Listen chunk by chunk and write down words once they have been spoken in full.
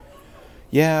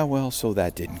Yeah, well, so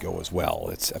that didn't go as well.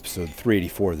 It's episode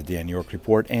 384 of the Dan York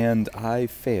Report, and I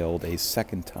failed a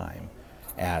second time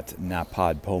at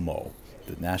NaPodPoMo,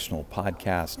 the National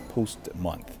Podcast Post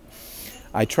Month.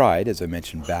 I tried, as I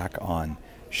mentioned back on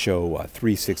show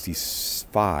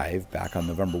 365, back on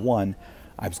November 1,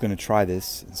 I was going to try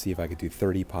this and see if I could do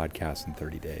 30 podcasts in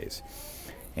 30 days.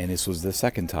 And this was the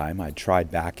second time. I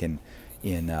tried back in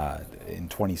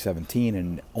 2017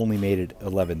 and only made it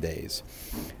 11 days.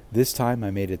 This time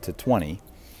I made it to 20.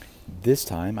 This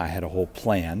time I had a whole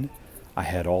plan. I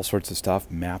had all sorts of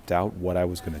stuff mapped out, what I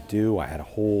was going to do. I had a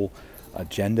whole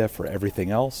agenda for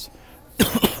everything else.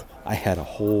 I had a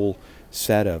whole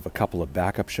set of a couple of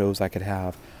backup shows I could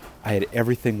have. I had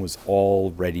everything was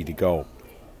all ready to go.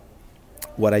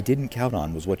 What I didn't count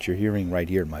on was what you're hearing right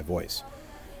here in my voice.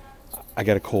 I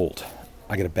got a cold.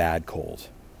 I got a bad cold.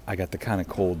 I got the kind of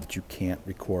cold that you can't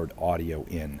record audio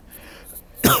in.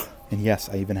 And yes,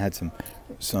 I even had some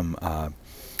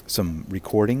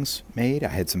recordings made. I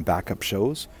had some backup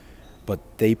shows, but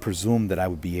they presumed that I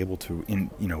would be able to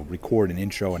record an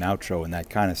intro and outro and that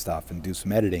kind of stuff and do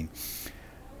some editing,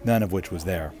 none of which was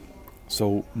there.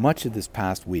 So much of this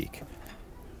past week,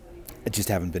 I just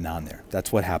haven't been on there.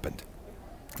 That's what happened.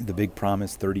 The big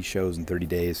promise, 30 shows in 30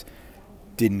 days,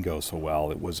 didn't go so well.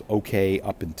 It was okay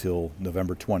up until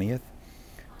November 20th.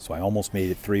 So I almost made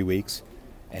it 3 weeks.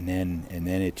 And then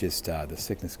it just, the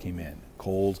sickness came in.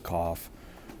 Cold, cough,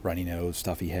 runny nose,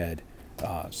 stuffy head,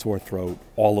 sore throat,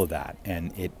 all of that.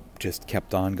 And it just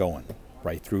kept on going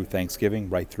right through Thanksgiving,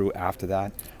 right through after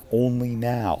that. Only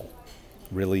now,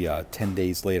 really 10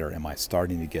 days later, am I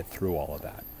starting to get through all of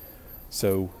that.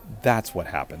 So that's what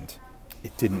happened.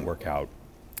 It didn't work out.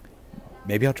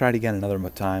 Maybe I'll try it again another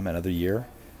time, another year.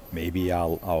 Maybe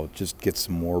I'll just get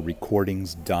some more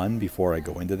recordings done before I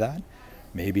go into that.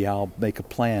 Maybe I'll make a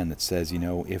plan that says,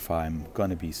 if I'm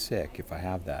going to be sick, if I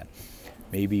have that,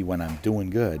 maybe when I'm doing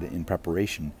good in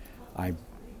preparation, I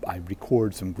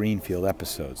record some Greenfield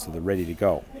episodes so they're ready to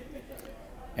go.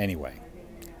 Anyway,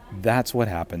 that's what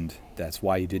happened. That's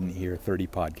why you didn't hear 30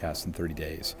 podcasts in 30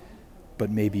 days.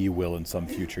 But maybe you will in some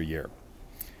future year.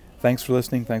 Thanks for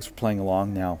listening. Thanks for playing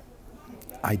along. Now,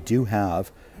 I do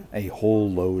have a whole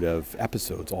load of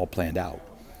episodes all planned out.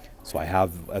 So I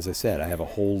have, as I said, I have a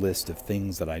whole list of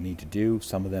things that I need to do.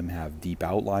 Some of them have deep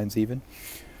outlines even.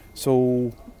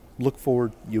 So look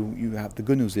forward. You have the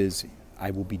good news is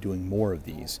I will be doing more of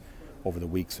these over the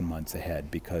weeks and months ahead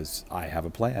because I have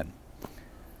a plan.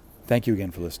 Thank you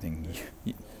again for listening.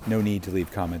 No need to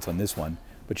leave comments on this one,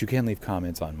 but you can leave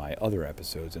comments on my other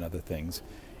episodes and other things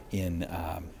in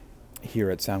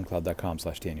here at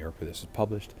soundcloud.com/DanYork where this is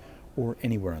published, or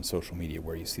anywhere on social media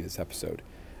where you see this episode.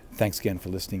 Thanks again for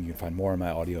listening. You can find more of my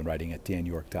audio and writing at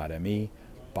danyork.me.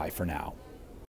 Bye for now.